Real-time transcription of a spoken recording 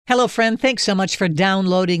Hello, friend. Thanks so much for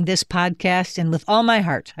downloading this podcast. And with all my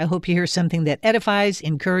heart, I hope you hear something that edifies,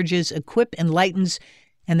 encourages, equips, enlightens,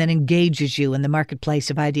 and then engages you in the marketplace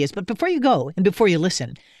of ideas. But before you go and before you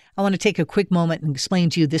listen, I want to take a quick moment and explain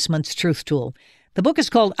to you this month's Truth Tool. The book is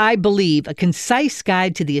called I Believe, A Concise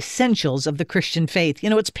Guide to the Essentials of the Christian Faith. You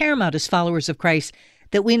know, it's paramount as followers of Christ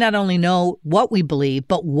that we not only know what we believe,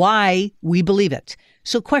 but why we believe it.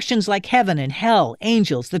 So questions like heaven and hell,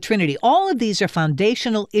 angels, the Trinity, all of these are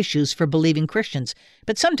foundational issues for believing Christians.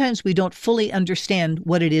 But sometimes we don't fully understand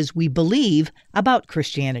what it is we believe about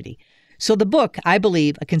Christianity. So the book, I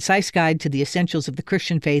Believe, A Concise Guide to the Essentials of the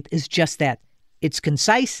Christian Faith, is just that. It's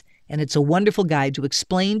concise, and it's a wonderful guide to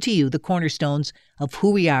explain to you the cornerstones of who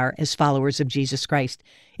we are as followers of Jesus Christ.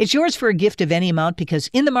 It's yours for a gift of any amount because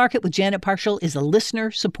In the Market with Janet Parshall is a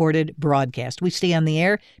listener-supported broadcast. We stay on the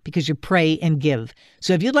air because you pray and give.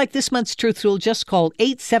 So if you'd like this month's Truth Tool, just call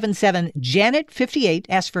 877-JANET-58.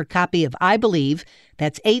 Ask for a copy of I Believe.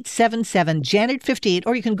 That's 877-JANET-58.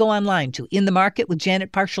 Or you can go online to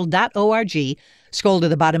inthemarketwithjanetparshall.org. Scroll to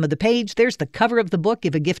the bottom of the page. There's the cover of the book.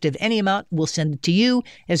 Give a gift of any amount. We'll send it to you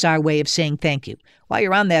as our way of saying thank you. While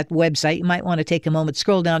you're on that website, you might want to take a moment,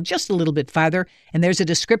 scroll down just a little bit farther, and there's a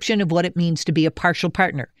description of what it means to be a partial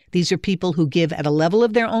partner. These are people who give at a level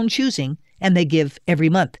of their own choosing, and they give every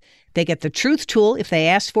month. They get the Truth Tool if they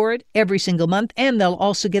ask for it every single month, and they'll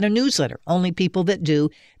also get a newsletter. Only people that do.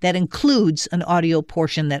 That includes an audio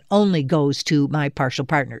portion that only goes to my partial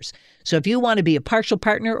partners. So if you want to be a partial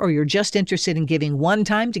partner or you're just interested in giving one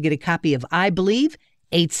time to get a copy of I Believe,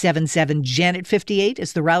 877-JANET-58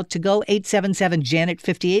 is the route to go,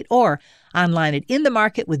 877-JANET-58, or online at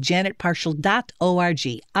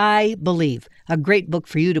inthemarketwithjanetparshall.org. I Believe, a great book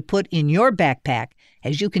for you to put in your backpack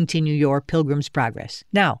as you continue your pilgrim's progress.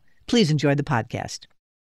 Now, please enjoy the podcast.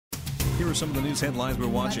 Here are some of the news headlines we're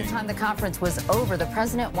watching. By the time the conference was over, the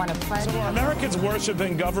president won a pledge. So are Americans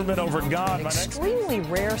worshiping government over God? Extremely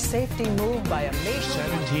rare safety move by a nation.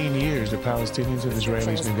 17 years the Palestinians and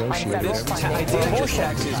Israelis negotiated.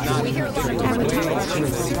 We hear a lot of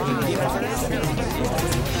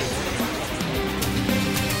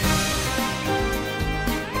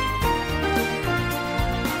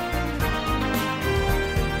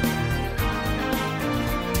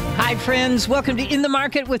Hi, friends. Welcome to In the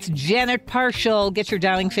Market with Janet Parshall. Get your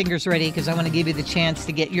dialing fingers ready because I want to give you the chance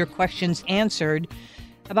to get your questions answered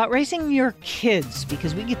about raising your kids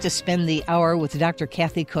because we get to spend the hour with Dr.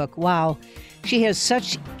 Kathy Cook. Wow. She has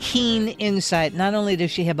such keen insight. Not only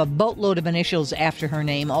does she have a boatload of initials after her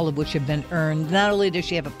name, all of which have been earned, not only does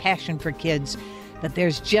she have a passion for kids, but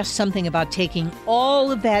there's just something about taking all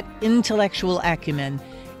of that intellectual acumen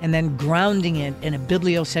and then grounding it in a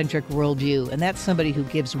bibliocentric worldview. And that's somebody who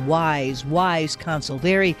gives wise counsel,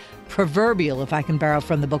 very proverbial, if I can borrow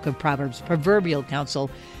from the book of Proverbs, proverbial counsel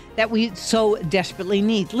that we so desperately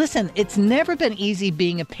need. Listen, it's never been easy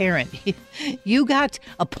being a parent. You got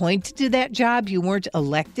appointed to that job. You weren't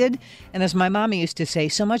elected. And as my mommy used to say,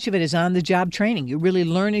 so much of it is on-the-job training. You really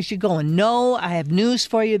learn as you go. And no, I have news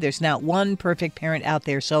for you. There's not one perfect parent out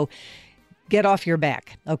there. So get off your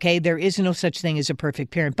back, okay? There is no such thing as a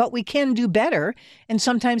perfect parent, but we can do better. And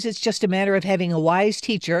sometimes it's just a matter of having a wise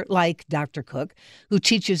teacher like Dr. Cook who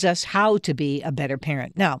teaches us how to be a better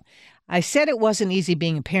parent. Now, I said it wasn't easy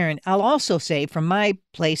being a parent. I'll also say from my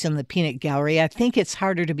place in the peanut gallery, I think it's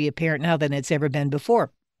harder to be a parent now than it's ever been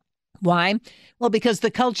before. Why? Well, because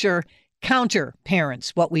the culture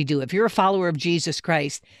counter-parents what we do. If you're a follower of Jesus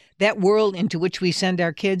Christ, that world into which we send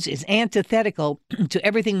our kids is antithetical to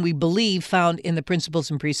everything we believe found in the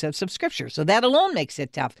principles and precepts of Scripture. So that alone makes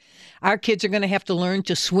it tough. Our kids are going to have to learn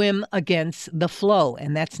to swim against the flow,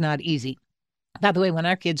 and that's not easy. By the way, when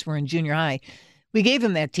our kids were in junior high, we gave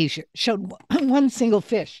them that T-shirt, showed one single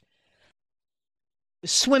fish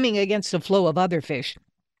swimming against the flow of other fish,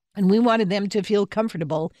 and we wanted them to feel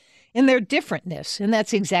comfortable in their differentness, and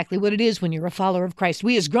that's exactly what it is when you're a follower of Christ.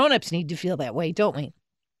 We as grown-ups need to feel that way, don't we?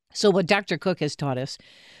 So what Dr. Cook has taught us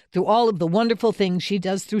through all of the wonderful things she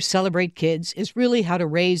does through Celebrate Kids is really how to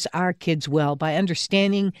raise our kids well by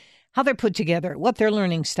understanding how they're put together, what their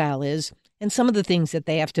learning style is, and some of the things that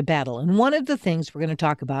they have to battle. And one of the things we're going to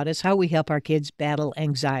talk about is how we help our kids battle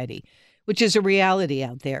anxiety, which is a reality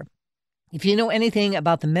out there. If you know anything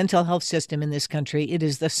about the mental health system in this country, it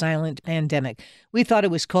is the silent pandemic. We thought it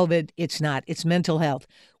was COVID. It's not. It's mental health.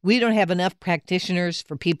 We don't have enough practitioners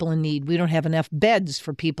for people in need. We don't have enough beds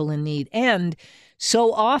for people in need. And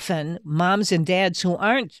so often, moms and dads who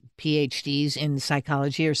aren't PhDs in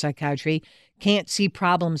psychology or psychiatry can't see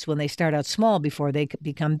problems when they start out small before they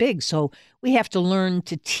become big. So we have to learn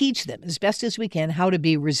to teach them as best as we can how to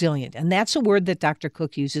be resilient. And that's a word that Dr.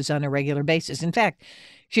 Cook uses on a regular basis. In fact,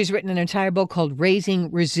 She's written an entire book called Raising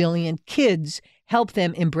Resilient Kids, Help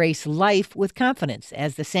Them Embrace Life with Confidence.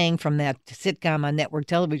 As the saying from that sitcom on network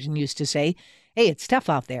television used to say, hey, it's tough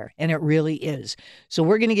out there, and it really is. So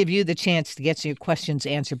we're going to give you the chance to get some questions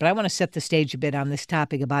answered, but I want to set the stage a bit on this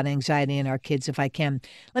topic about anxiety in our kids if I can.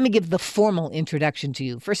 Let me give the formal introduction to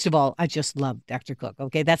you. First of all, I just love Dr. Cook,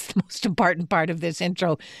 okay? That's the most important part of this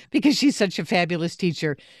intro because she's such a fabulous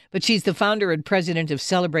teacher. But she's the founder and president of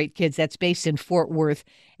Celebrate Kids. That's based in Fort Worth.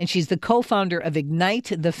 And she's the co-founder of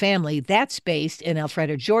Ignite the Family. That's based in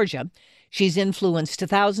Alpharetta, Georgia. She's influenced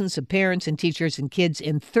thousands of parents and teachers and kids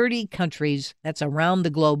in 30 countries. That's around the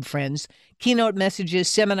globe, friends. Keynote messages,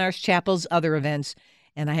 seminars, chapels, other events.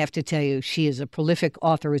 And I have to tell you, she is a prolific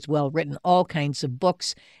author as well, written all kinds of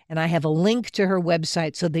books. And I have a link to her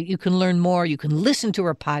website so that you can learn more. You can listen to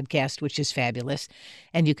her podcast, which is fabulous.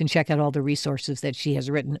 And you can check out all the resources that she has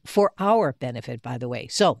written for our benefit, by the way.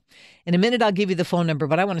 So in a minute, I'll give you the phone number,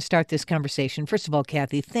 but I want to start this conversation. First of all,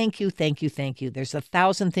 Kathy, thank you. There's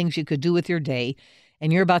 1,000 things you could do with your day.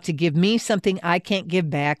 And you're about to give me something I can't give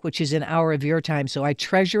back, which is an hour of your time. So I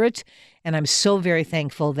treasure it. And I'm so very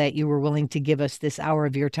thankful that you were willing to give us this hour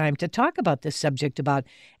of your time to talk about this subject about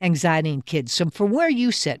anxiety in kids. So from where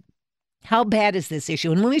you sit, how bad is this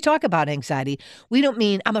issue? And when we talk about anxiety, we don't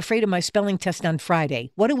mean I'm afraid of my spelling test on Friday.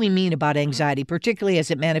 What do we mean about anxiety, particularly as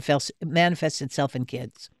it manifests itself in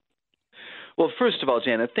kids? Well, first of all,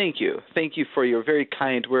 Janet, thank you. Thank you for your very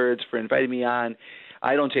kind words, for inviting me on.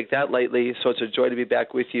 I don't take that lightly, so it's a joy to be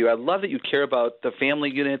back with you. I love that you care about the family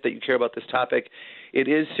unit, that you care about this topic. It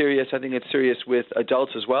is serious. I think it's serious with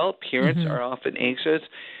adults as well. Parents are often anxious.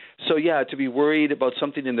 So, yeah, to be worried about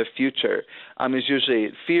something in the future is usually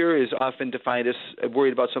fear is often defined as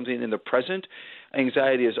worried about something in the present.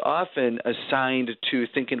 Anxiety is often assigned to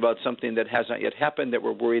thinking about something that has not yet happened that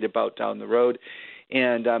we're worried about down the road.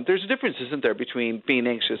 And there's a difference, isn't there, between being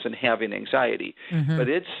anxious and having anxiety. But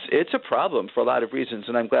it's a problem for a lot of reasons,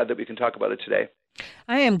 and I'm glad that we can talk about it today.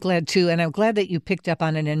 I am glad, too, and I'm glad that you picked up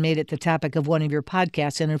on it and made it the topic of one of your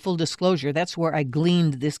podcasts. And in full disclosure, that's where I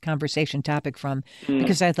gleaned this conversation topic from,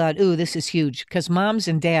 because I thought, ooh, this is huge. Because moms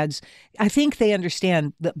and dads, I think they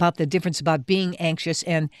understand about the difference about being anxious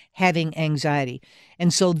and having anxiety.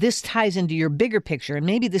 And so this ties into your bigger picture, and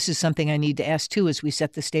maybe this is something I need to ask, too, as we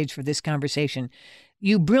set the stage for this conversation.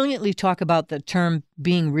 You brilliantly talk about the term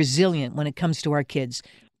being resilient when it comes to our kids.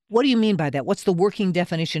 What do you mean by that? What's the working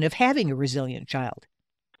definition of having a resilient child?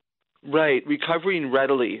 Right. Recovering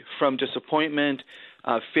readily from disappointment,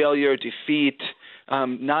 failure, defeat,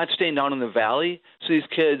 not staying down in the valley. So these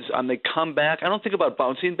kids, they come back. I don't think about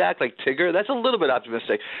bouncing back like Tigger. That's a little bit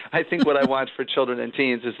optimistic. I think what I want for children and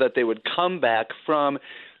teens is that they would come back from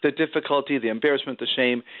the difficulty, the embarrassment, the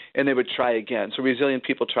shame, and they would try again. So resilient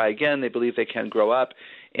people try again. They believe they can grow up,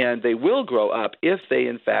 and they will grow up if they,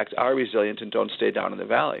 in fact, are resilient and don't stay down in the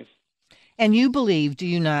valley. And you believe, do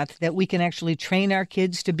you not, that we can actually train our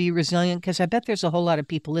kids to be resilient? Because I bet there's a whole lot of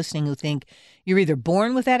people listening who think you're either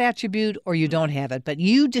born with that attribute or you don't have it. But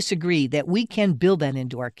you disagree that we can build that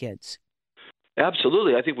into our kids.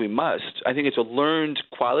 Absolutely. I think we must. I think it's a learned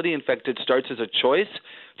quality. In fact, it starts as a choice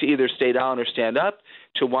to either stay down or stand up,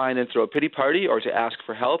 to whine and throw a pity party, or to ask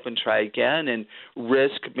for help and try again and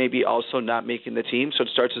risk maybe also not making the team. So it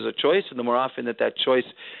starts as a choice, and the more often that choice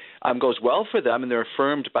goes well for them and they're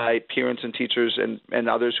affirmed by parents and teachers and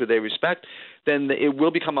others who they respect, then it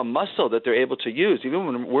will become a muscle that they're able to use, even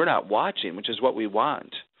when we're not watching, which is what we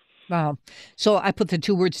want. Wow. So I put the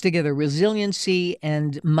two words together, resiliency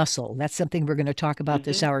and muscle. That's something we're going to talk about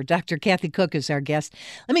this hour. Dr. Kathy Cook is our guest.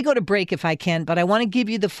 Let me go to break if I can, but I want to give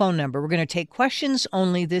you the phone number. We're going to take questions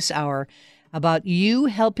only this hour about you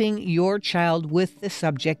helping your child with the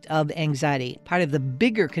subject of anxiety, part of the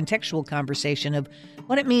bigger contextual conversation of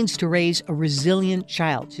what it means to raise a resilient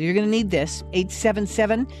child. So you're going to need this,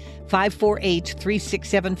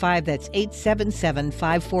 877-548-3675. That's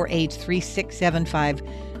 877-548-3675.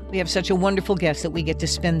 We have such a wonderful guest that we get to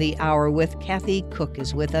spend the hour with. Kathy Cook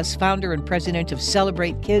is with us, founder and president of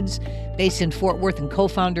Celebrate Kids, based in Fort Worth, and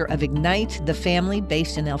co-founder of Ignite the Family,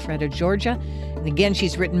 based in Alpharetta, Georgia. And again,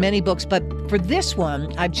 she's written many books, but for this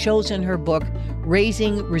one, I've chosen her book,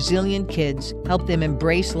 Raising Resilient Kids, Help Them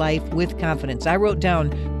Embrace Life with Confidence. I wrote down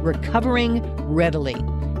Recovering Readily.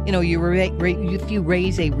 You know, if you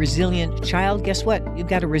raise a resilient child, guess what? You've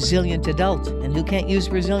got a resilient adult. And who can't use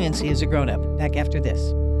resiliency as a grown-up? Back after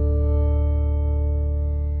this.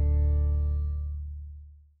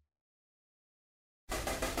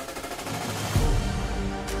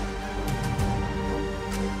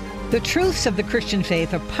 The truths of the Christian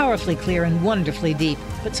faith are powerfully clear and wonderfully deep,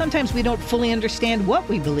 but sometimes we don't fully understand what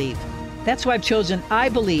we believe. That's why I've chosen I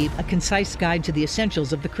Believe, a concise guide to the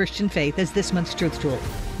essentials of the Christian faith as this month's Truth Tool.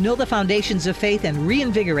 Know the foundations of faith and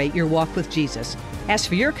reinvigorate your walk with Jesus. Ask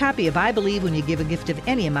for your copy of I Believe when you give a gift of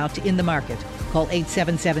any amount to In the Market. Call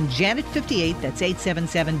 877-JANET-58, that's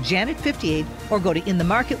 877-JANET-58, or go to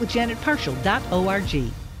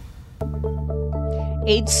inthemarketwithjanetparshall.org.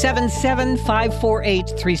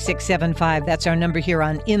 877-548-3675. That's our number here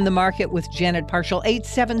on In the Market with Janet Parshall.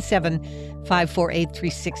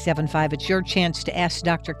 877-548-3675. It's your chance to ask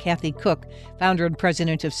Dr. Kathy Cook, founder and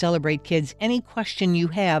president of Celebrate Kids, any question you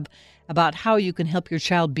have about how you can help your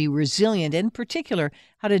child be resilient, in particular,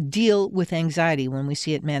 how to deal with anxiety when we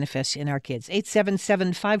see it manifest in our kids.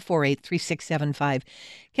 877-548-3675.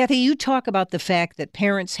 Kathy, you talk about the fact that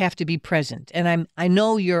parents have to be present, and I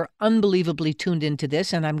know you're unbelievably tuned into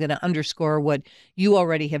this, and I'm going to underscore what you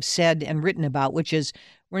already have said and written about, which is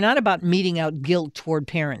we're not about meting out guilt toward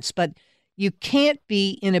parents, but you can't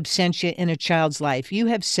be in absentia in a child's life. You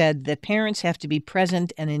have said that parents have to be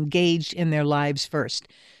present and engaged in their lives first.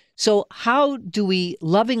 So how do we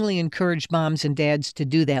lovingly encourage moms and dads to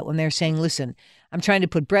do that when they're saying, listen, I'm trying to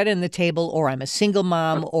put bread on the table, or I'm a single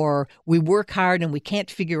mom, or we work hard and we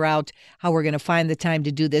can't figure out how we're going to find the time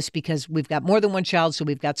to do this because we've got more than one child. So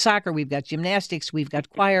we've got soccer, we've got gymnastics, we've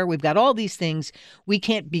got choir, we've got all these things. We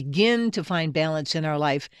can't begin to find balance in our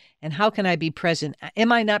life. And how can I be present?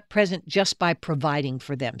 Am I not present just by providing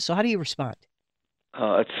for them? So how do you respond?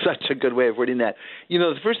 It's such a good way of wording that. You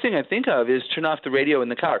know, the first thing I think of is turn off the radio in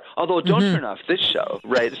the car. Although don't turn off this show,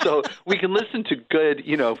 right? So we can listen to good,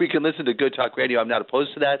 we can listen to good talk radio. I'm not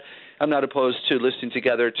opposed to that. I'm not opposed to listening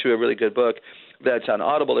together to a really good book that's on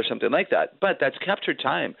Audible or something like that. But that's captured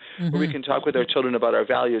time where we can talk with our children about our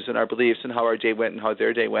values and our beliefs and how our day went and how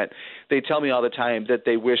their day went. They tell me all the time that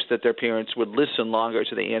they wish that their parents would listen longer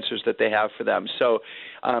to the answers that they have for them. So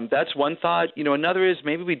that's one thought. Another is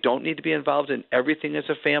maybe we don't need to be involved in everything as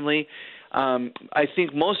a family. I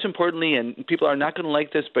think most importantly, and people are not going to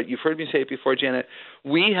like this, but you've heard me say it before, Janet,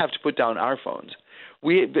 we have to put down our phones.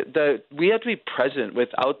 We have to be present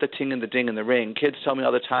without the ting and the ding and the ring. Kids tell me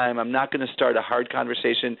all the time, I'm not going to start a hard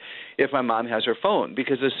conversation if my mom has her phone,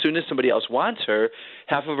 because as soon as somebody else wants her,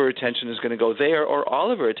 half of her attention is going to go there, or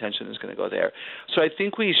all of her attention is going to go there. So I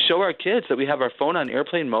think we show our kids that we have our phone on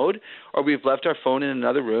airplane mode, or we've left our phone in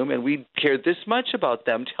another room, and we care this much about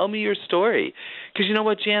them. Tell me your story. Because you know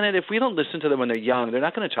what, Janet, if we don't listen to them when they're young, they're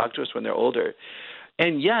not going to talk to us when they're older.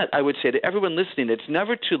 And yet, I would say to everyone listening, it's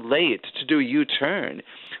never too late to do a U-turn.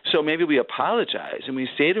 So maybe we apologize and we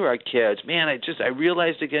say to our kids, man, I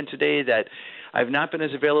realized again today that I've not been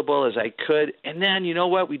as available as I could. And then, you know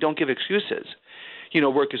what? We don't give excuses.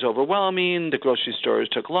 Work is overwhelming. The grocery stores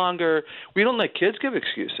took longer. We don't let kids give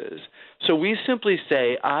excuses. So we simply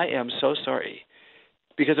say, I am so sorry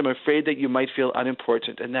because I'm afraid that you might feel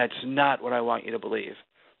unimportant. And that's not what I want you to believe.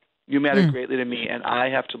 You matter greatly to me, and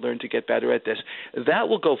I have to learn to get better at this. That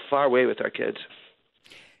will go far away with our kids.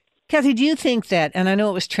 Kathy, do you think that, and I know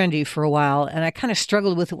it was trendy for a while, and I kind of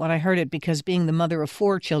struggled with it when I heard it because being the mother of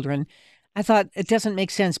 4 children, I thought it doesn't make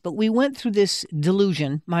sense, but we went through this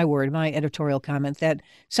delusion, my editorial comment, that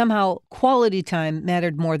somehow quality time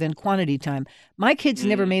mattered more than quantity time. My kids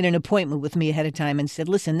never made an appointment with me ahead of time and said,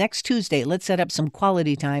 listen, next Tuesday, let's set up some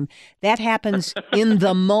quality time. That happens in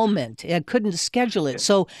the moment. I couldn't schedule it.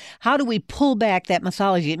 So how do we pull back that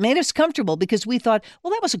mythology? It made us comfortable because we thought,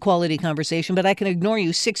 well, that was a quality conversation, but I can ignore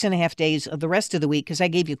you 6.5 days of the rest of the week because I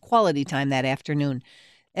gave you quality time that afternoon.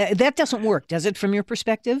 That doesn't work, does it, from your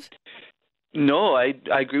perspective? No, I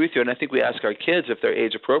agree with you, and I think we ask our kids if they're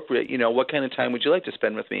age appropriate, what kind of time would you like to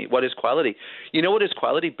spend with me? What is quality? You know what is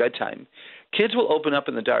quality? Bedtime. Kids will open up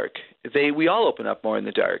in the dark. We all open up more in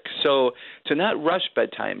the dark. So to not rush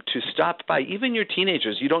bedtime, to stop by, even your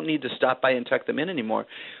teenagers, you don't need to stop by and tuck them in anymore,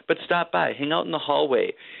 but stop by, hang out in the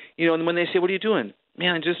hallway. And when they say, what are you doing?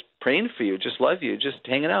 Man, I'm just praying for you, just love you, just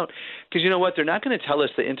hanging out. Because you know what? They're not going to tell us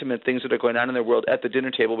the intimate things that are going on in their world at the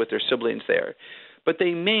dinner table with their siblings there. But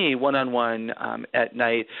they may one-on-one at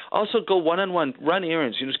night. Also go one-on-one, run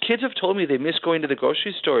errands. Kids have told me they miss going to the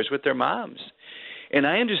grocery stores with their moms. And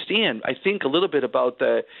I understand, I think a little bit about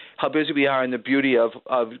how busy we are and the beauty of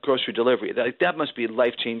grocery delivery. That must be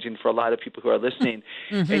life-changing for a lot of people who are listening.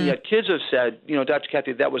 And yet kids have said, Dr.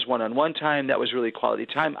 Kathy, that was one-on-one time. That was really quality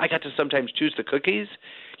time. I got to sometimes choose the cookies,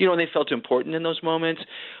 and they felt important in those moments.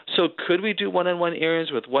 So could we do one-on-one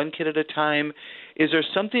errands with one kid at a time? Is there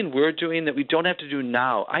something we're doing that we don't have to do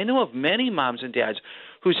now? I know of many moms and dads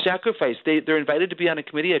who sacrifice. They're invited to be on a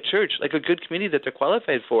committee at church, like a good committee that they're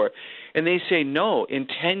qualified for. And they say, no, in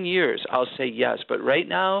 10 years, I'll say yes. But right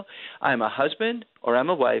now, I'm a husband or I'm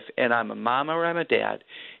a wife, and I'm a mom or I'm a dad,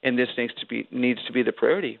 and this needs to be the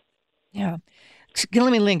priority. Yeah.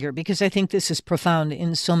 Let me linger because I think this is profound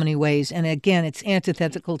in so many ways. And again, it's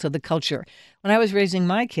antithetical to the culture. When I was raising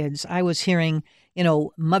my kids, I was hearing,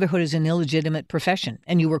 motherhood is an illegitimate profession.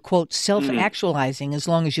 And you were, quote, self-actualizing as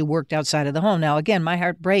long as you worked outside of the home. Now, again, my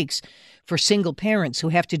heart breaks for single parents who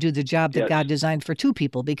have to do the job that God designed for two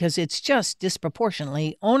people because it's just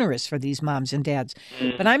disproportionately onerous for these moms and dads.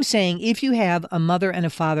 But I'm saying if you have a mother and a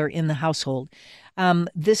father in the household,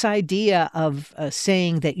 this idea of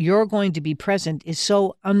saying that you're going to be present is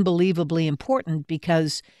so unbelievably important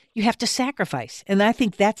because you have to sacrifice. And I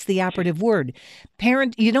think that's the operative word.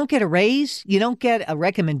 Parent, you don't get a raise. You don't get a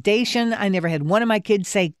recommendation. I never had one of my kids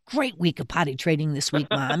say, great week of potty training this week,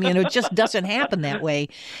 Mom. It just doesn't happen that way.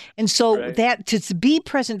 And so that to be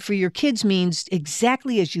present for your kids means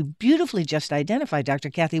exactly as you beautifully just identified, Dr.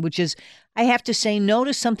 Kathy, which is I have to say no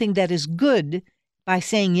to something that is good by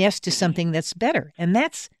saying yes to something that's better. And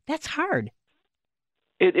that's hard.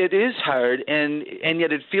 It is hard, and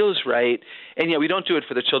yet it feels right. And yet we don't do it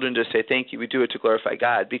for the children to say thank you. We do it to glorify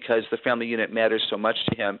God because the family unit matters so much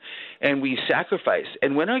to him. And we sacrifice.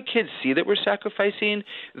 And when our kids see that we're sacrificing,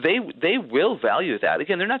 they will value that.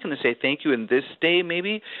 Again, they're not going to say thank you in this day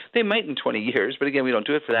maybe. They might in 20 years, but again, we don't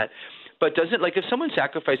do it for that. But if someone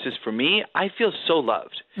sacrifices for me, I feel so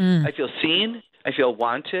loved. I feel seen. I feel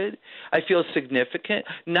wanted. I feel significant,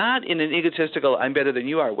 not in an egotistical "I'm better than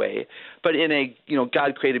you are" way, but in a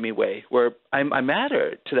God created me way where I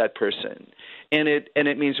matter to that person, and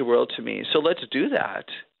it means the world to me. So let's do that.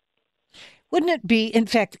 Wouldn't it be, in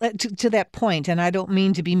fact, to that point, and I don't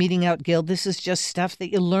mean to be meeting out guilt, this is just stuff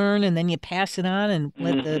that you learn and then you pass it on and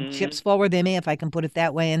let the chips fall where they may, if I can put it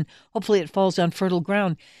that way, and hopefully it falls on fertile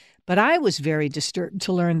ground. But I was very disturbed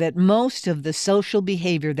to learn that most of the social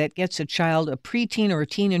behavior that gets a child, a preteen or a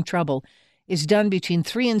teen in trouble, is done between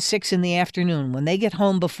 3 and 6 in the afternoon when they get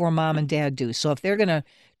home before mom and dad do. So if they're going to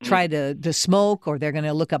try to smoke or they're going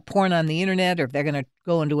to look up porn on the internet or if they're going to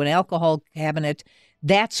go into an alcohol cabinet,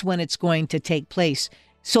 that's when it's going to take place.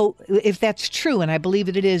 So if that's true, and I believe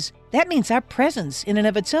that it is, that means our presence in and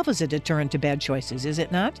of itself is a deterrent to bad choices, is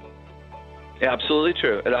it not? Absolutely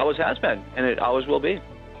true. It always has been, and it always will be.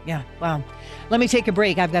 Yeah, wow. Let me take a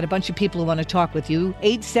break. I've got a bunch of people who want to talk with you.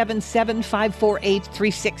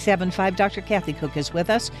 877-548-3675. Dr. Kathy Cook is with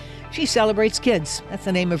us. She celebrates kids. That's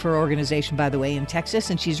the name of her organization, by the way, in Texas,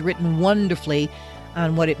 and she's written wonderfully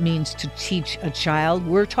on what it means to teach a child.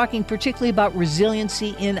 We're talking particularly about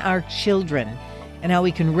resiliency in our children and how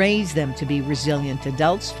we can raise them to be resilient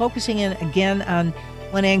adults, focusing in again on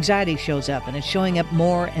when anxiety shows up, and it's showing up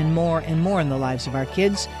more and more and more in the lives of our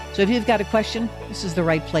kids. So if you've got a question, this is the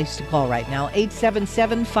right place to call right now,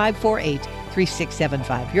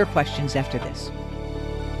 877-548-3675. Your questions after this.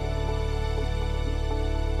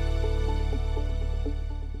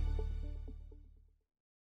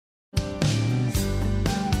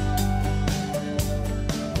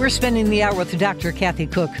 We're spending the hour with Dr. Kathy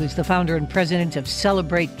Cook, who's the founder and president of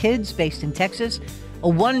Celebrate Kids, based in Texas. A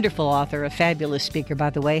wonderful author, a fabulous speaker, by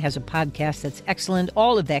the way, has a podcast that's excellent.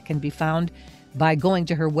 All of that can be found by going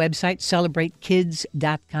to her website,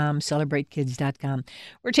 celebratekids.com, celebratekids.com.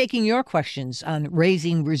 We're taking your questions on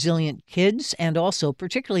raising resilient kids and also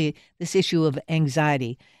particularly this issue of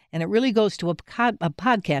anxiety. And it really goes to a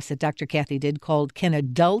podcast that Dr. Kathy did called Can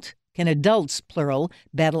Adults, plural,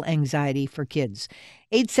 Battle Anxiety for Kids?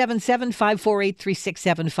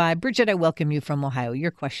 877-548-3675. Bridget, I welcome you from Ohio. Your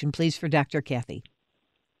question, please, for Dr. Kathy.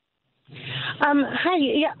 Hi.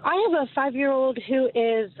 Yeah, I have a 5-year-old who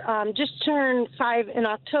is just turned 5 in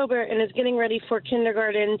October and is getting ready for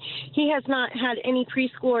kindergarten. He has not had any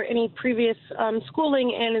preschool or any previous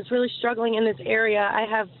schooling and is really struggling in this area. I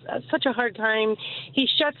have such a hard time. He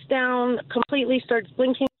shuts down completely, starts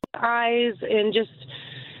blinking his eyes, and just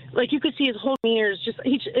like you could see his whole demeanor is just,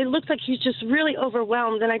 it looks like he's just really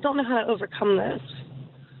overwhelmed, and I don't know how to overcome this.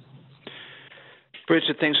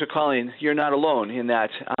 Bridget, thanks for calling. You're not alone in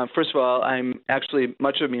that. First of all,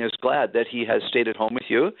 much of me is glad that he has stayed at home with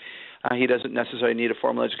you. He doesn't necessarily need a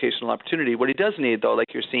formal educational opportunity. What he does need, though,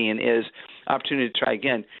 like you're seeing, is opportunity to try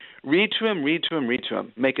again. Read to him.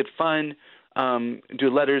 Make it fun. Do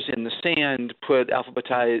letters in the sand. Put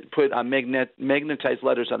magnetized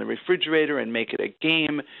letters on the refrigerator and make it a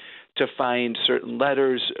game to find certain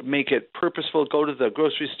letters. Make it purposeful. Go to the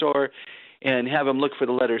grocery store and have him look for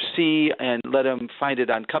the letter C and let him find it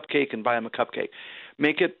on cupcake and buy him a cupcake.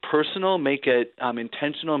 Make it personal, make it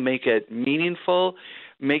intentional, make it meaningful,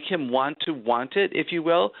 Make him want it, if you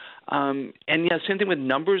will. And yeah, same thing with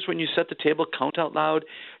numbers. When you set the table, count out loud.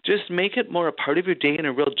 Just make it more a part of your day in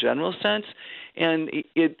a real general sense. And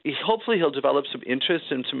hopefully he'll develop some interest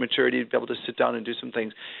and some maturity to be able to sit down and do some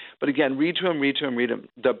things. But again, read to him.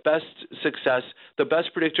 The best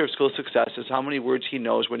predictor of school success is how many words he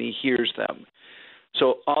knows when he hears them.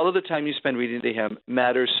 So all of the time you spend reading to him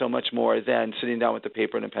matters so much more than sitting down with a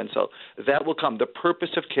paper and a pencil. That will come. The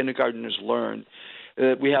purpose of kindergarten is learn.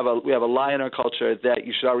 We have a lie in our culture that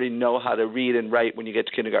you should already know how to read and write when you get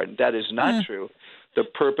to kindergarten. That is not true. The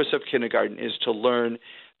purpose of kindergarten is to learn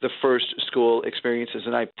the first school experiences,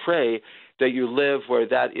 and I pray that you live where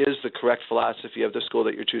that is the correct philosophy of the school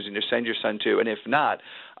that you're choosing to send your son to, and if not,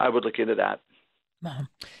 I would look into that.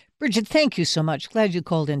 Bridget, thank you so much. Glad you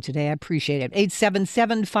called in today. I appreciate it.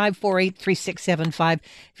 877-548-3675.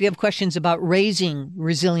 If you have questions about raising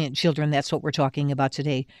resilient children, that's what we're talking about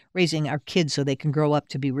today, raising our kids so they can grow up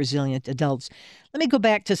to be resilient adults. Let me go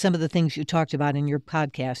back to some of the things you talked about in your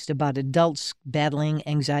podcast about adults battling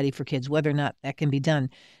anxiety for kids, whether or not that can be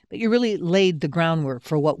done. But you really laid the groundwork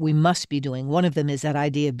for what we must be doing. One of them is that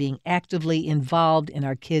idea of being actively involved in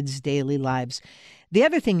our kids' daily lives. The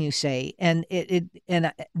other thing you say, and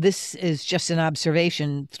this is just an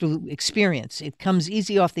observation through experience, it comes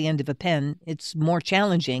easy off the end of a pen. It's more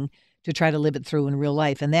challenging to try to live it through in real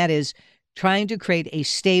life, and that is trying to create a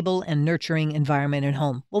stable and nurturing environment at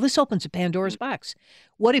home. Well, this opens a Pandora's box.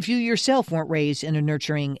 What if you yourself weren't raised in a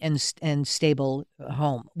nurturing and stable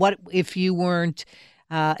home? What if you weren't?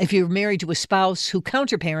 If you're married to a spouse who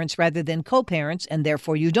counterparents rather than co-parents, and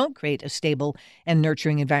therefore you don't create a stable and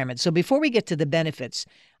nurturing environment. So before we get to the benefits,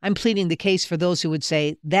 I'm pleading the case for those who would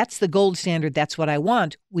say, that's the gold standard, that's what I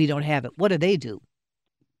want, we don't have it. What do they do?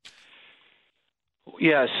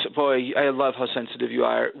 Yes, boy, I love how sensitive you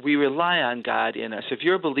are. We rely on God in us. If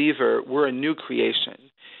you're a believer, we're a new creation,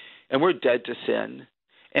 and we're dead to sin.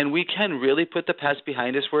 And we can really put the past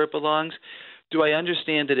behind us where it belongs. Do I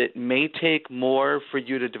understand that it may take more for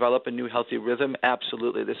you to develop a new healthy rhythm?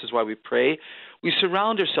 Absolutely. This is why we pray. We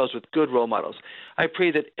surround ourselves with good role models. I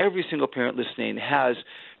pray that every single parent listening has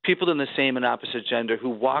people in the same and opposite gender who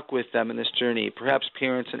walk with them in this journey, perhaps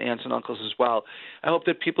parents and aunts and uncles as well. I hope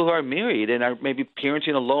that people who are married and are maybe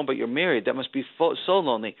parenting alone but you're married, that must be so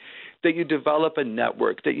lonely, that you develop a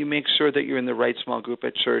network, that you make sure that you're in the right small group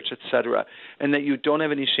at church, etc., and that you don't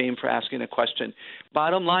have any shame for asking a question.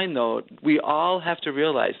 Bottom line, though, we all have to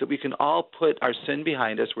realize that we can all put our sin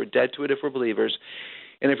behind us. We're dead to it if we're believers.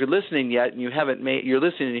 And if you're listening yet and you haven't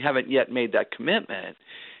made that commitment,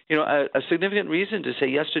 you know, a significant reason to say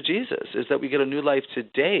yes to Jesus is that we get a new life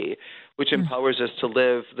today, which empowers us to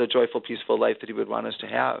live the joyful, peaceful life that he would want us to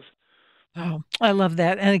have. Oh, I love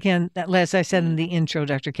that. And again, as I said in the intro,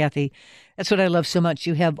 Dr. Kathy, that's what I love so much.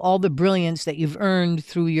 You have all the brilliance that you've earned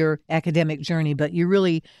through your academic journey, but you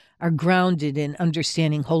really are grounded in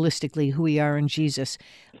understanding holistically who we are in Jesus.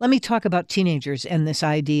 Let me talk about teenagers and this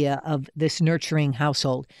idea of this nurturing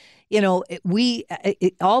household. You know,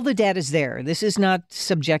 all the data is there. This is not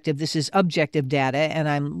subjective. This is objective data. And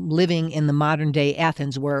I'm living in the modern day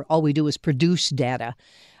Athens where all we do is produce data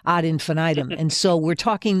ad infinitum. And so we're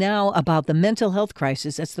talking now about the mental health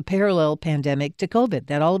crisis. That's the parallel pandemic to COVID.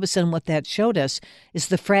 That all of a sudden what that showed us is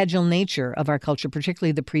the fragile nature of our culture,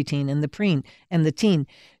 particularly the preteen and the preen and the teen.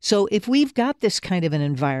 So if we've got this kind of an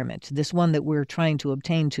environment, this one that we're trying to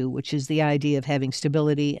obtain to, which is the idea of having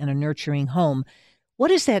stability and a nurturing home, what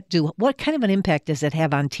does that do? What kind of an impact does that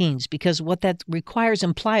have on teens? Because what that requires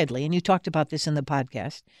impliedly, and you talked about this in the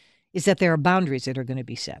podcast, is that there are boundaries that are going to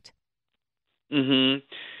be set. Mm-hmm.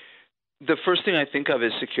 The first thing I think of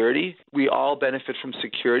is security. We all benefit from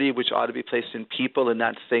security, which ought to be placed in people and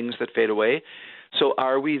not things that fade away. So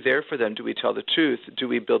are we there for them? Do we tell the truth? Do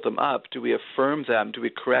we build them up? Do we affirm them? Do we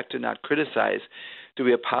correct and not criticize? Do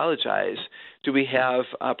we apologize? Do we have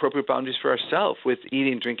appropriate boundaries for ourselves with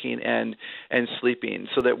eating, drinking, and sleeping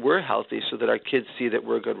so that we're healthy, so that our kids see that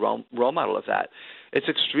we're a good role model of that? It's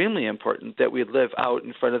extremely important that we live out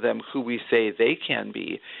in front of them who we say they can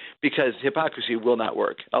be, because hypocrisy will not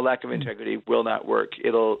work. A lack of integrity will not work.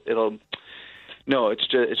 No, it's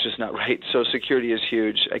just not right. So security is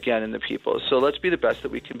huge, again, in the people. So let's be the best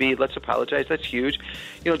that we can be. Let's apologize. That's huge.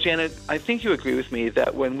 You know, Janet, I think you agree with me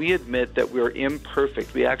that when we admit that we're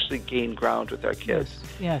imperfect, we actually gain ground with our kids.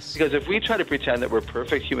 Yes. Because if we try to pretend that we're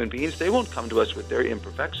perfect human beings, they won't come to us with their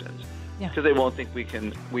imperfections. Yeah. Because they won't think we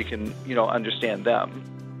can understand them.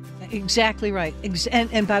 Exactly right.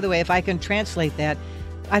 And by the way, if I can translate that,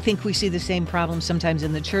 I think we see the same problem sometimes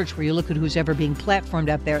in the church where you look at who's ever being platformed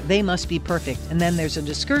up there. They must be perfect. And then there's a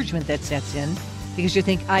discouragement that sets in because you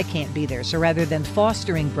think, I can't be there. So rather than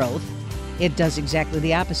fostering growth, It does exactly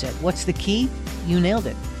the opposite. What's the key? You nailed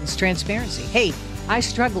it. It's transparency. Hey, I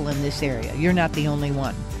struggle in this area. You're not the only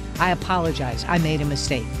one. I apologize. I made a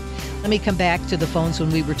mistake. Let me come back to the phones when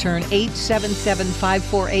we return.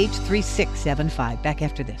 877-548-3675. Back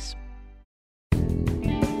after this.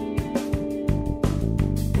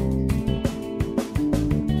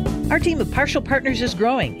 Our team of Partial Partners is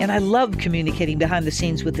growing, and I love communicating behind the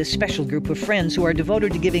scenes with this special group of friends who are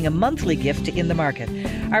devoted to giving a monthly gift to In the Market.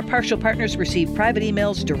 Our Partial Partners receive private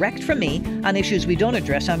emails direct from me on issues we don't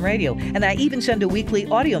address on radio, and I even send a weekly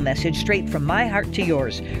audio message straight from my heart to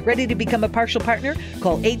yours. Ready to become a Partial Partner?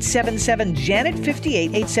 Call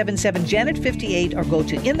 877-JANET-58, 877-JANET-58, or go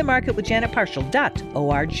to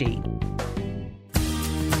inthemarketwithjanetpartial.org.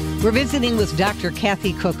 We're visiting with Dr.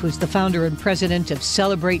 Kathy Cook, who's the founder and president of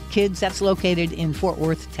Celebrate Kids. That's located in Fort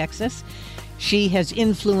Worth, Texas. She has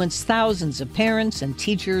influenced thousands of parents and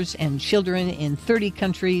teachers and children in 30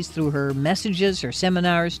 countries through her messages, her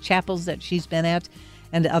seminars, chapels that she's been at,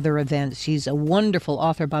 and other events. She's a wonderful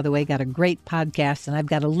author, by the way, got a great podcast, and I've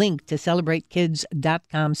got a link to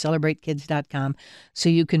celebratekids.com, so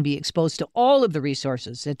you can be exposed to all of the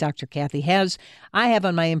resources that Dr. Kathy has. I have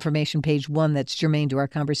on my information page one that's germane to our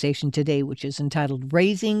conversation today, which is entitled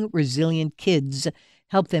Raising Resilient Kids.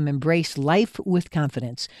 Help them embrace life with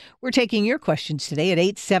confidence. We're taking your questions today at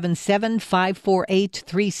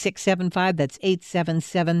 877-548-3675. That's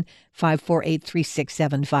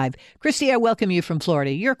 877-548-3675. Christy, I welcome you from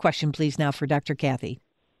Florida. Your question, please, now for Dr. Kathy.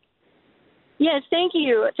 Yes, thank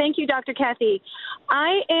you. Thank you, Dr. Kathy.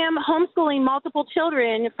 I am homeschooling multiple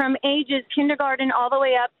children from ages kindergarten all the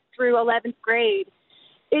way up through 11th grade.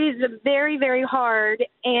 It is very, very hard,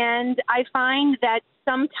 and I find that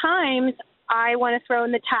sometimes I want to throw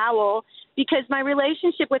in the towel because my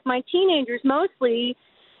relationship with my teenagers mostly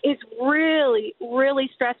is really, really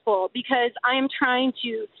stressful because I am trying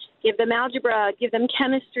to give them algebra, give them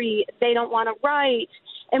chemistry. They don't want to write.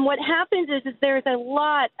 And what happens is there's a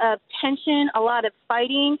lot of tension, a lot of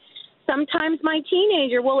fighting. Sometimes my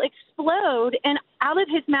teenager will explode, and out of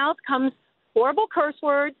his mouth comes horrible curse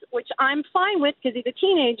words, which I'm fine with because he's a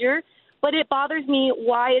teenager, but it bothers me.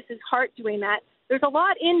 Why is his heart doing that? There's a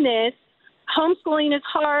lot in this. Homeschooling is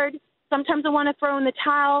hard. Sometimes I want to throw in the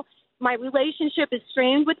towel. My relationship is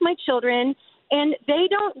strained with my children, and they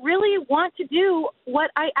don't really want to do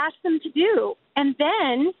what I ask them to do. And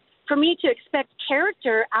then for me to expect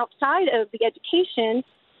character outside of the education,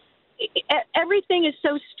 everything is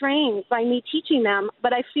so strained by me teaching them,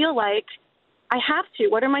 but I feel like I have to.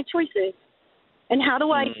 What are my choices? And how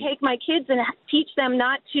do I take my kids and teach them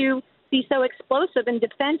not to be so explosive and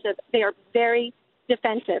defensive? They are very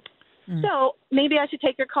defensive. So maybe I should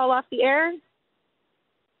take your call off the air.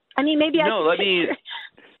 I mean, maybe let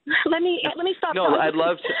me stop. No, I'd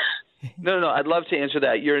love to. No, I'd love to answer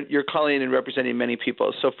that. You're calling and representing many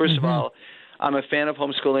people. So first of all, I'm a fan of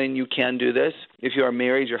homeschooling. You can do this. If you are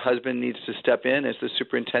married, your husband needs to step in as the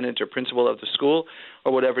superintendent or principal of the school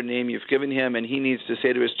or whatever name you've given him, and he needs to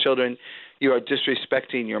say to his children, you are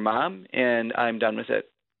disrespecting your mom, and I'm done with it.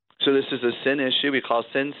 So this is a sin issue. We call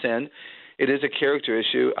sin. It is a character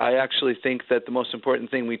issue. I actually think that the most important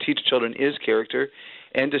thing we teach children is character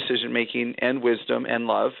and decision-making and wisdom and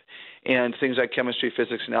love, and things like chemistry,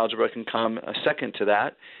 physics, and algebra can come a second to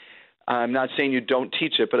that. I'm not saying you don't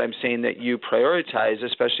teach it, but I'm saying that you prioritize,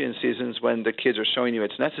 especially in seasons when the kids are showing you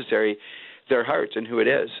it's necessary, their heart and who it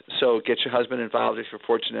is. So get your husband involved if you're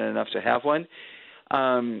fortunate enough to have one.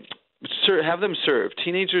 Have them serve.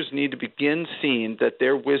 Teenagers need to begin seeing that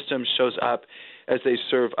their wisdom shows up as they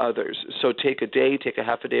serve others. So take a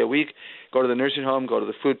half a day a week, go to the nursing home, go to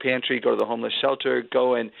the food pantry, go to the homeless shelter,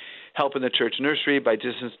 go and help in the church nursery by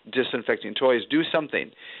disinfecting toys. Do something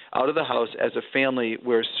out of the house as a family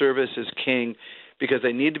where service is king, because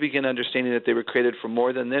they need to begin understanding that they were created for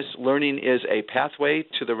more than this. Learning is a pathway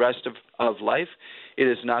to the rest of life. It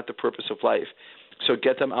is not the purpose of life. So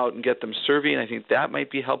get them out and get them serving. I think that might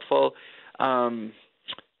be helpful. They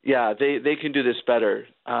can do this better.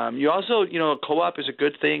 You also, co-op is a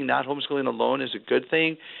good thing. Not homeschooling alone is a good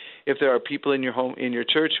thing. If there are people in your home, in your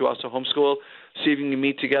church who also homeschool, see if you can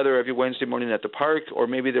meet together every Wednesday morning at the park, or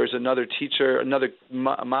maybe there's another teacher, another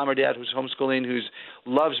mom or dad who's homeschooling who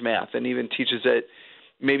loves math and even teaches it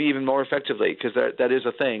maybe even more effectively, because that is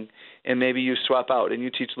a thing. And maybe you swap out and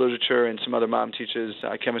you teach literature and some other mom teaches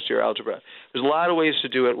chemistry or algebra. There's a lot of ways to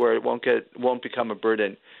do it where it won't become a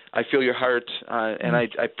burden. I feel your heart, and I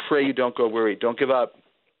pray you don't go worried. Don't give up.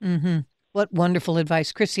 Mm-hmm. What wonderful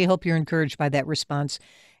advice. Christy, I hope you're encouraged by that response,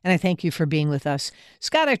 and I thank you for being with us.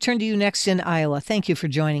 Scott, I turn to you next in Iowa. Thank you for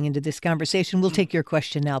joining into this conversation. We'll take your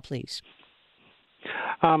question now, please.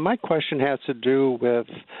 My question has to do with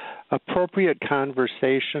appropriate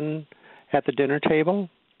conversation at the dinner table.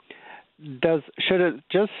 Should it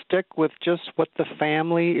just stick with just what the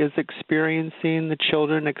family is experiencing, the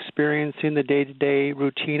children experiencing, the day-to-day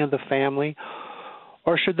routine of the family?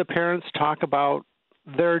 Or should the parents talk about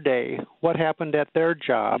their day, what happened at their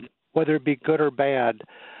job, whether it be good or bad?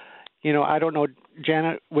 You know, I don't know,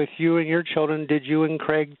 Janet, with you and your children, did you and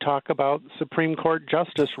Craig talk about Supreme Court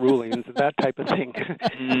justice rulings, that type of thing?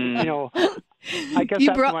 You know, I guess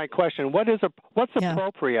that's my question. What's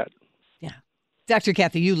appropriate? Yeah. Dr.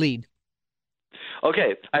 Kathy, you lead.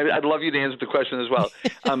 Okay, I'd love you to answer the question as well.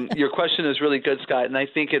 Your question is really good, Scott, and I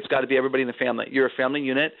think it's got to be everybody in the family. You're a family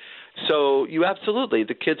unit, so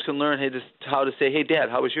the kids can learn how to say, hey, Dad,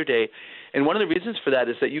 how was your day? And one of the reasons for that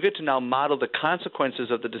is that you get to now model the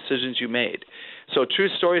consequences of the decisions you made. So true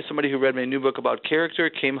story, somebody who read my new book about character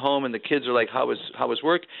came home and the kids are like, how was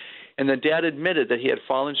work? And then Dad admitted that he had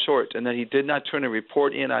fallen short and that he did not turn a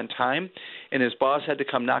report in on time. And his boss had to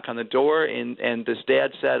come knock on the door. And this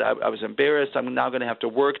dad said, I was embarrassed. I'm now going to have to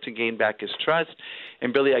work to gain back his trust.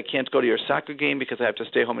 And Billy, I can't go to your soccer game because I have to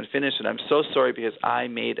stay home and finish. And I'm so sorry because I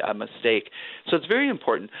made a mistake. So it's very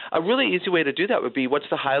important. A really easy way to do that would be what's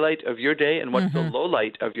the highlight of your day and what's the low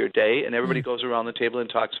light of your day. And everybody goes around the table and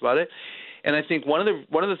talks about it. And I think one of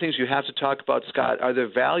the things you have to talk about, Scott, are the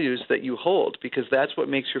values that you hold, because that's what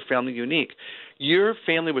makes your family unique. Your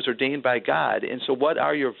family was ordained by God, and so what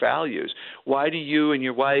are your values? Why do you and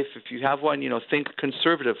your wife, if you have one, think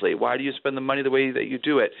conservatively? Why do you spend the money the way that you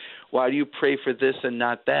do it? Why do you pray for this and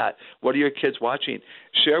not that? What are your kids watching?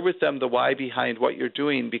 Share with them the why behind what you're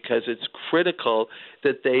doing, because it's critical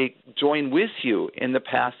that they join with you in the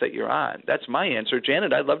path that you're on. That's my answer.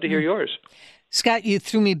 Janet, I'd love to hear yours. Scott, you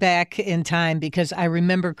threw me back in time because I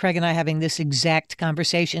remember Craig and I having this exact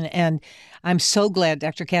conversation. And I'm so glad,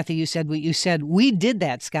 Dr. Kathy, you said what you said. We did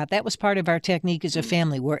that, Scott. That was part of our technique as a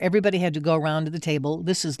family, where everybody had to go around to the table.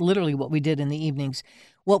 This is literally what we did in the evenings.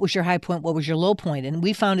 What was your high point? What was your low point? And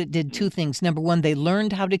we found it did two things. Number one, they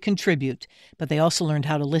learned how to contribute, but they also learned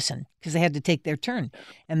how to listen, because they had to take their turn.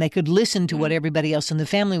 And they could listen to what everybody else in the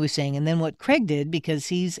family was saying. And then what Craig did, because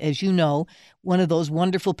he's, as you know, one of those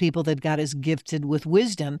wonderful people that God is gifted with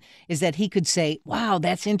wisdom, is that he could say, wow,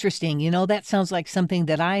 that's interesting. That sounds like something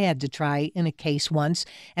that I had to try in a case once.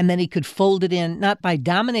 And then he could fold it in, not by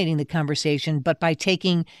dominating the conversation, but by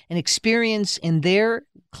taking an experience in their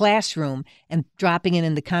classroom and dropping it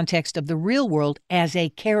in the context of the real world as a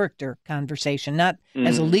character conversation, not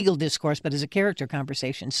as a legal discourse, but as a character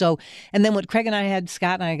conversation. So, and then what Craig and I had,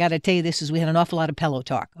 Scott, and I got to tell you this, is we had an awful lot of pillow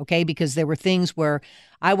talk, okay? Because there were things where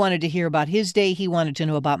I wanted to hear about his day, he wanted to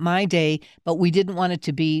know about my day, but we didn't want it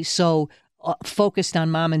to be so focused on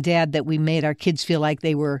mom and dad that we made our kids feel like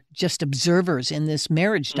they were just observers in this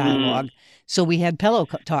marriage dialogue. So we had pillow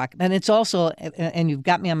talk. And it's also, and you've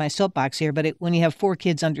got me on my soapbox here, but when you have 4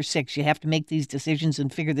 kids under 6, you have to make these decisions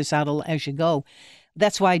and figure this out as you go.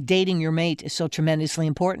 That's why dating your mate is so tremendously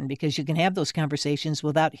important, because you can have those conversations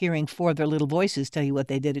without hearing 4 of their little voices tell you what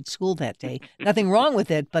they did at school that day. Nothing wrong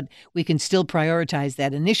with it, but we can still prioritize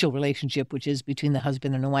that initial relationship, which is between the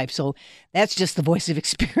husband and the wife. So that's just the voice of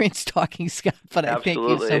experience talking, Scott, but I thank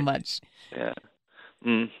you so much.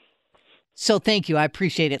 Yeah. So thank you. I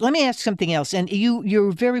appreciate it. Let me ask something else. And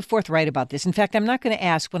you're very forthright about this. In fact, I'm not going to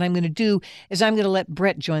ask. What I'm going to do is I'm going to let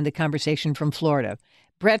Brett join the conversation from Florida.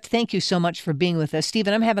 Brett, thank you so much for being with us.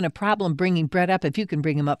 Stephen, I'm having a problem bringing Brett up. If you can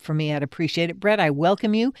bring him up for me, I'd appreciate it. Brett, I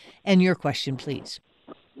welcome you. And your question, please.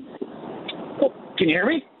 Can you hear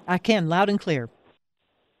me? I can, loud and clear.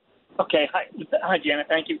 Okay. Hi, Janet.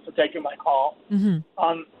 Thank you for taking my call. Mm-hmm.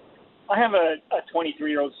 I have a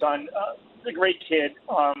 23-year-old son. He's a great kid.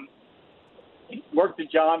 He worked the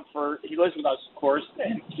job he lives with us, of course,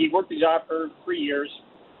 and he worked the job for 3 years.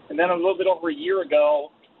 And then a little bit over a year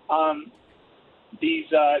ago, these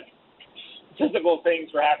physical things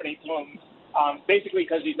were happening to him, basically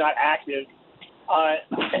because he's not active.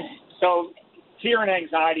 So fear and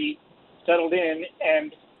anxiety settled in,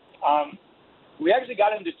 and we actually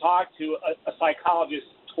got him to talk to a psychologist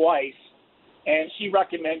twice, and she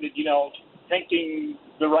recommended, thinking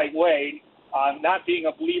the right way, not being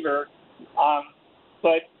a believer.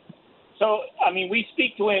 We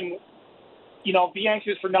speak to him, be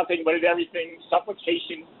anxious for nothing, but in everything,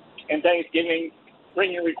 supplication and thanksgiving,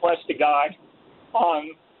 bringing requests to God.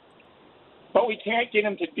 But we can't get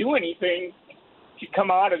him to do anything to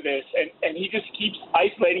come out of this. And he just keeps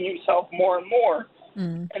isolating himself more and more.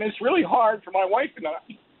 And it's really hard for my wife and I.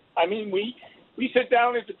 We sit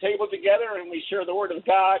down at the table together and we share the Word of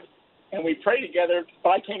God and we pray together, but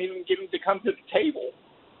I can't even get him to come to the table.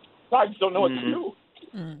 So I just don't know what to do.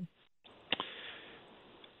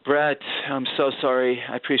 Brett, I'm so sorry.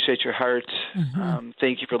 I appreciate your heart.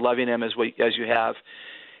 Thank you for loving him as you have.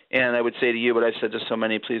 And I would say to you what I've said to so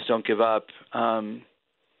many, please don't give up.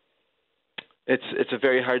 It's a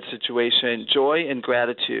very hard situation. Joy and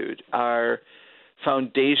gratitude are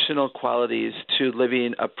foundational qualities to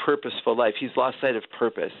living a purposeful life. He's lost sight of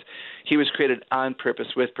purpose. He was created on purpose,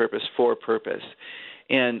 with purpose, for purpose.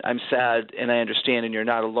 And I'm sad, and I understand, and you're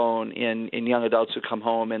not alone in young adults who come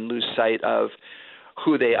home and lose sight of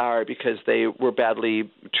who they are because they were badly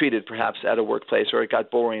treated perhaps at a workplace, or it got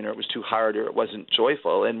boring, or it was too hard, or it wasn't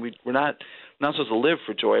joyful. And we're not supposed to live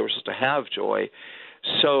for joy. We're supposed to have joy.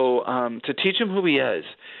 So to teach him who he is,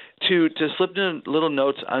 to slip in little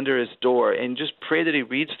notes under his door and just pray that he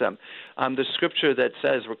reads them. The scripture that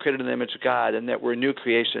says we're created in the image of God and that we're new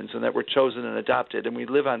creations and that we're chosen and adopted and we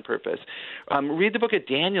live on purpose. Read the book of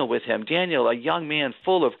Daniel with him. Daniel, a young man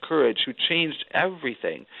full of courage who changed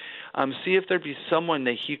everything. See if there'd be someone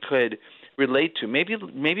that he could relate to.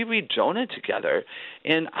 Maybe read Jonah together,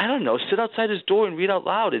 and I don't know, sit outside his door and read out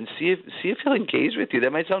loud and see if he'll engage with you.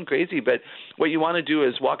 That might sound crazy, but what you want to do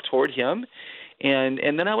is walk toward him, and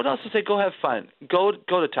then I would also say go have fun. Go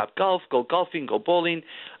to Top Golf, go golfing, go bowling,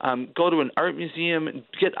 go to an art museum,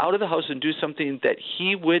 get out of the house and do something that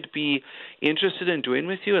he would be interested in doing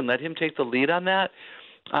with you, and let him take the lead on that.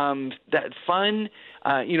 That fun,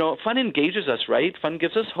 fun engages us, right? Fun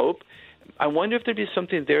gives us hope. I wonder if there'd be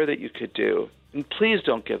something there that you could do. And please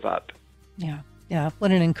don't give up. Yeah.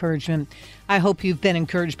 What an encouragement. I hope you've been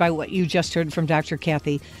encouraged by what you just heard from Dr.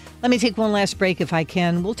 Kathy. Let me take one last break if I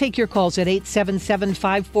can. We'll take your calls at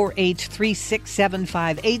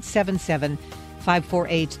 877-548-3675,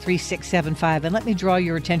 877-548-3675. And let me draw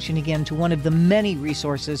your attention again to one of the many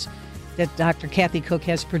resources that Dr. Kathy Cook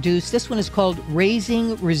has produced. This one is called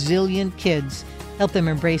Raising Resilient Kids. Help them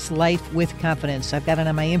embrace life with confidence. I've got it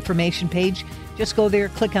on my information page. Just go there,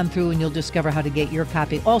 click on through, and you'll discover how to get your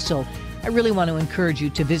copy. Also, I really want to encourage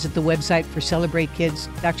you to visit the website for Celebrate Kids.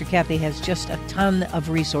 Dr. Kathy has just a ton of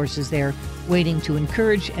resources there waiting to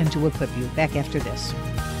encourage and to equip you. Back after this.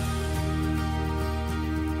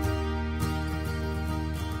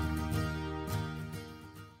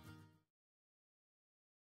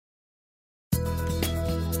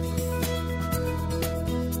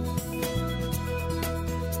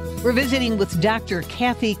 We're visiting with Dr.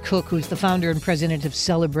 Kathy Cook, who's the founder and president of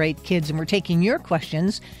Celebrate Kids, and we're taking your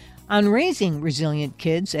questions on raising resilient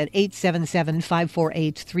kids at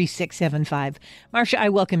 877-548-3675. Marcia, I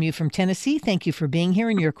welcome you from Tennessee. Thank you for being here,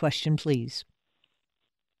 and your question, please.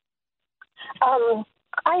 I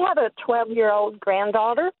have a 12-year-old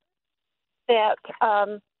granddaughter that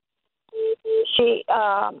she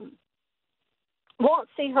won't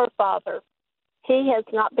see her father. He has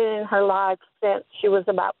not been in her life since she was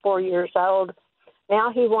about 4 years old.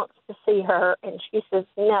 Now he wants to see her, and she says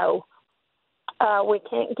no. We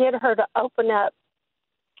can't get her to open up.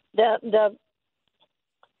 The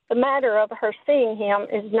matter of her seeing him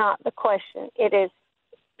is not the question. It is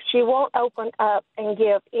she won't open up and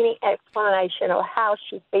give any explanation of how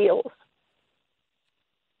she feels.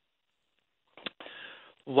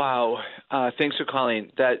 Wow. Thanks for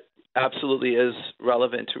calling. That absolutely is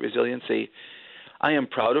relevant to resiliency. I am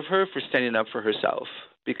proud of her for standing up for herself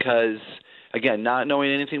because, again, not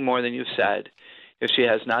knowing anything more than you've said, if she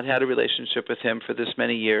has not had a relationship with him for this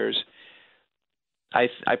many years, I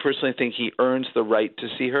personally think he earns the right to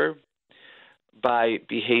see her by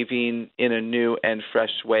behaving in a new and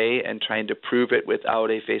fresh way and trying to prove it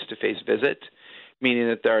without a face-to-face visit, meaning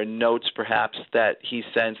that there are notes perhaps that he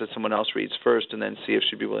sends that someone else reads first and then see if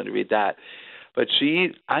she'd be willing to read that. But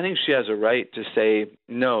I think she has a right to say,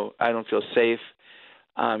 no, I don't feel safe.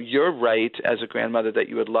 You're right as a grandmother that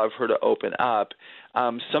you would love her to open up.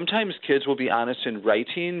 Sometimes kids will be honest in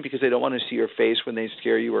writing because they don't want to see your face when they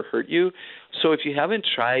scare you or hurt you. So if you haven't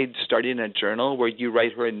tried starting a journal where you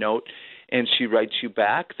write her a note and she writes you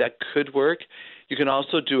back, that could work. You can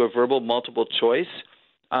also do a verbal multiple choice.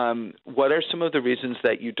 What are some of the reasons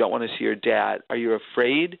that you don't want to see your dad? Are you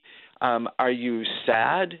afraid? Are you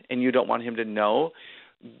sad and you don't want him to know?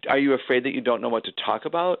 Are you afraid that you don't know what to talk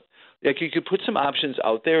about? Like, you could put some options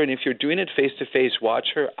out there, and if you're doing it face-to-face, watch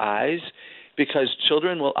her eyes, because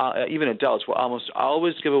children will, even adults, will almost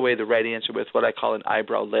always give away the right answer with what I call an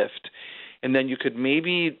eyebrow lift. And then you could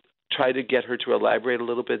maybe try to get her to elaborate a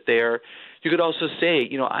little bit there. You could also say,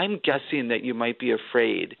 I'm guessing that you might be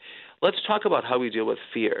afraid. Let's talk about how we deal with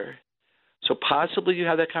fear. So possibly you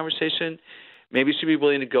have that conversation. Maybe she'd be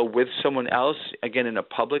willing to go with someone else, again, in a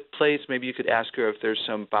public place. Maybe you could ask her if there's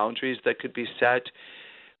some boundaries that could be set.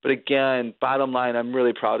 But again, bottom line, I'm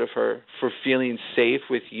really proud of her for feeling safe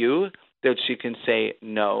with you that she can say,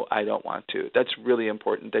 no, I don't want to. That's really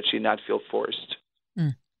important, that she not feel forced.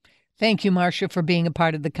 Thank you, Marcia, for being a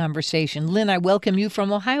part of the conversation. Lynn, I welcome you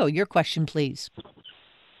from Ohio. Your question, please.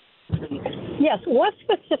 Yes. What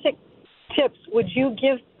specific tips would you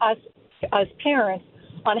give us as parents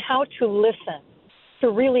on how to listen, to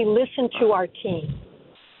really listen to our teens?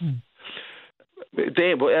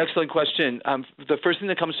 Dave, well, excellent question. The first thing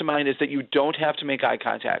that comes to mind is that you don't have to make eye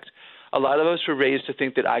contact. A lot of us were raised to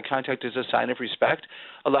think that eye contact is a sign of respect.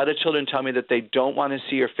 A lot of children tell me that they don't want to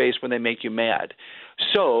see your face when they make you mad.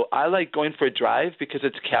 So I like going for a drive because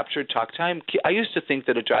it's captured talk time. I used to think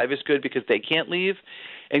that a drive is good because they can't leave.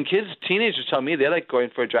 And teenagers tell me they like going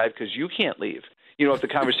for a drive because you can't leave, if the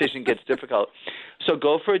conversation gets difficult. So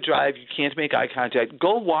go for a drive. You can't make eye contact.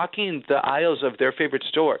 Go walking the aisles of their favorite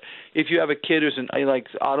store. If you have a kid who's like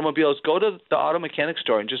automobiles, go to the auto mechanic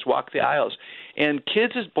store and just walk the aisles. And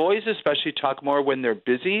kids, boys especially, talk more when they're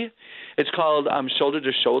busy. It's called shoulder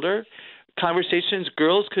to shoulder conversations.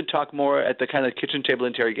 Girls could talk more at the kind of kitchen table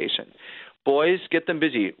interrogation. Boys, get them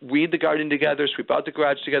busy. Weed the garden together, sweep out the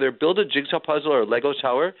garage together, build a jigsaw puzzle or a Lego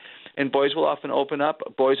tower, and boys will often open up,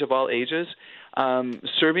 boys of all ages.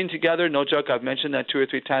 Serving together, no joke, I've mentioned that 2 or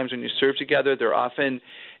 3 times. When you serve together, they're often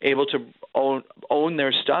able to own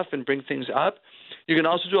their stuff and bring things up. You can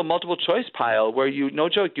also do a multiple choice pile where no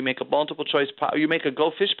joke, you make a multiple choice pile, you make a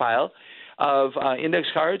go fish pile of index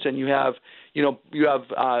cards, and you have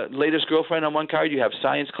latest girlfriend on one card, you have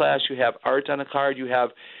science class, you have art on a card, you have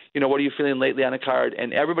what are you feeling lately on a card,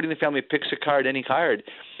 and everybody in the family picks a card, any card,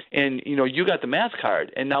 and you got the math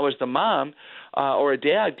card, and now as the mom or a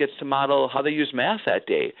dad gets to model how they use math that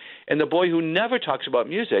day, and the boy who never talks about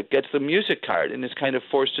music gets the music card and is kind of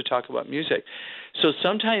forced to talk about music. So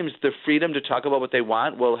sometimes the freedom to talk about what they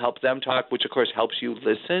want will help them talk, which of course helps you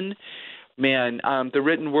listen. Man, the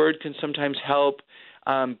written word can sometimes help.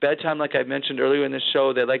 Bedtime, like I mentioned earlier in the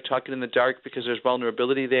show, they like talking in the dark because there's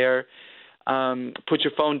vulnerability there. Put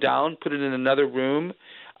your phone down, put it in another room.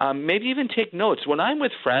 Maybe even take notes. When I'm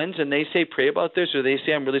with friends and they say pray about this or they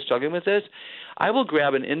say I'm really struggling with this, I will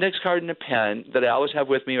grab an index card and a pen that I always have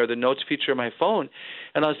with me or the notes feature on my phone,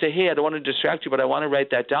 and I'll say, hey, I don't want to distract you, but I want to write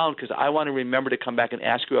that down because I want to remember to come back and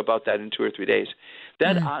ask you about that in 2 or 3 days.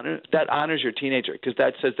 That honors your teenager because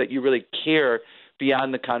that says that you really care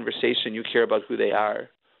beyond the conversation. You care about who they are.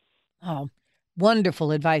 Oh,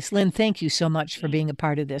 wonderful advice. Lynn, thank you so much for being a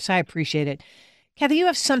part of this. I appreciate it. Kathy, you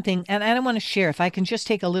have something, and I want to share, if I can just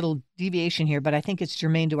take a little deviation here, but I think it's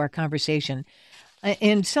germane to our conversation.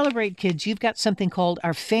 In Celebrate Kids, you've got something called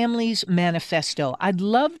Our Family's Manifesto. I'd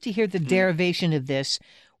love to hear the derivation of this,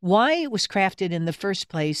 why it was crafted in the first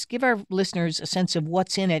place, give our listeners a sense of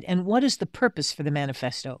what's in it, and what is the purpose for the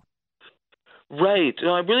manifesto? Right.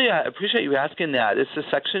 I really appreciate you asking that. It's a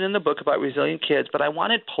section in the book about resilient kids, but I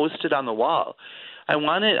want it posted on the wall. I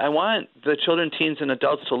want the children, teens, and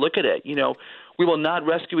adults to look at it. We will not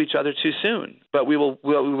rescue each other too soon, but we will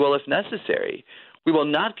if necessary. We will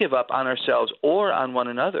not give up on ourselves or on one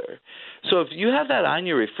another. So if you have that on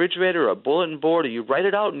your refrigerator or a bulletin board, or you write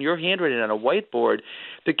it out in your handwriting on a whiteboard,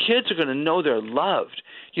 the kids are going to know they're loved.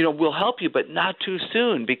 We'll help you, but not too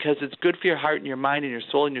soon, because it's good for your heart and your mind and your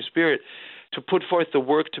soul and your spirit to put forth the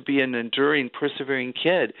work to be an enduring, persevering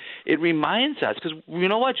kid. It reminds us, because you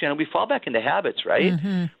know what, Janet, we fall back into habits, right?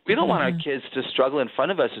 Mm-hmm. We don't want our kids to struggle in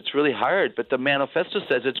front of us. It's really hard, but the manifesto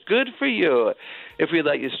says it's good for you if we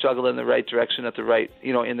let you struggle in the right direction at the right,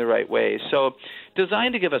 in the right way. So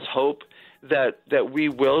designed to give us hope that we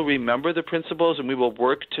will remember the principles and we will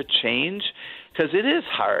work to change, because it is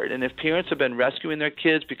hard. And if parents have been rescuing their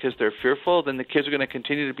kids because they're fearful, then the kids are going to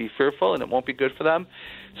continue to be fearful, and it won't be good for them.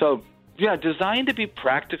 So yeah, designed to be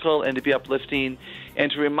practical and to be uplifting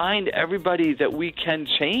and to remind everybody that we can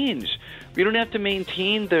change. We don't have to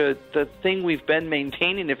maintain the thing we've been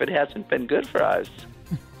maintaining if it hasn't been good for us.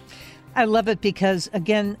 I love it because,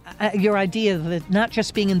 again, your idea of it not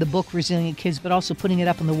just being in the book, Resilient Kids, but also putting it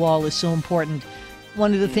up on the wall is so important.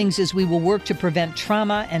 One of the things is we will work to prevent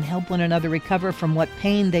trauma and help one another recover from what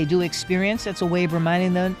pain they do experience. That's a way of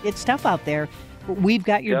reminding them it's tough out there. We've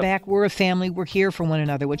got your back. We're a family. We're here for one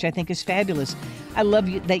another, which I think is fabulous. I love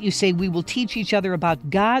that you say we will teach each other about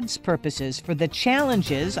God's purposes for the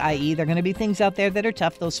challenges, i.e. there are going to be things out there that are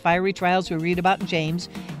tough, those fiery trials we read about in James,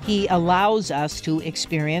 He allows us to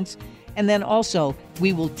experience. And then also,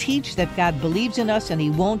 we will teach that God believes in us and He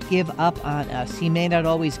won't give up on us. He may not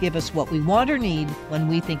always give us what we want or need when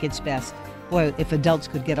we think it's best. Boy, if adults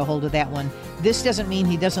could get a hold of that one. This doesn't mean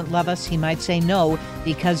He doesn't love us. He might say no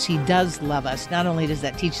because He does love us. Not only does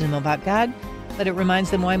that teach them about God, but it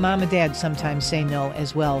reminds them why mom and dad sometimes say no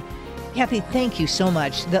as well. Kathy, thank you so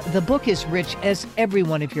much. The book is rich, as every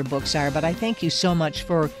one of your books are, but I thank you so much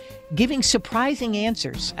for giving surprising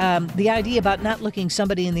answers. The idea about not looking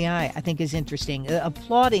somebody in the eye, I think, is interesting.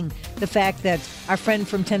 Applauding the fact that our friend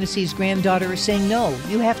from Tennessee's granddaughter is saying, no,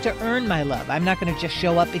 you have to earn my love. I'm not going to just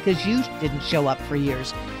show up because you didn't show up for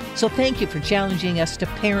years. So thank you for challenging us to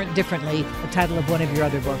parent differently, the title of one of your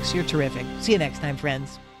other books. You're terrific. See you next time,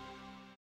 friends.